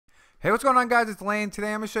Hey, what's going on, guys? It's Lane. Today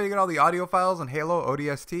I'm going to show you all the audio files on Halo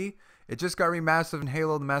ODST. It just got remastered in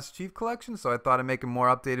Halo the Master Chief Collection, so I thought I'd make a more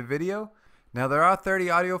updated video. Now, there are 30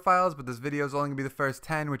 audio files, but this video is only going to be the first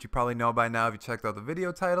 10, which you probably know by now if you checked out the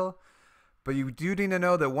video title. But you do need to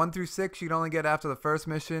know that 1 through 6 you can only get after the first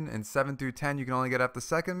mission, and 7 through 10 you can only get after the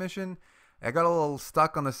second mission. I got a little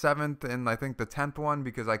stuck on the 7th and I think the 10th one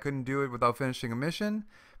because I couldn't do it without finishing a mission.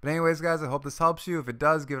 But anyways, guys, I hope this helps you. If it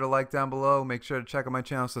does, give it a like down below. Make sure to check out my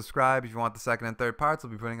channel, subscribe if you want the second and third parts. I'll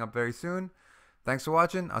be putting up very soon. Thanks for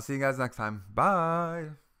watching. I'll see you guys next time. Bye.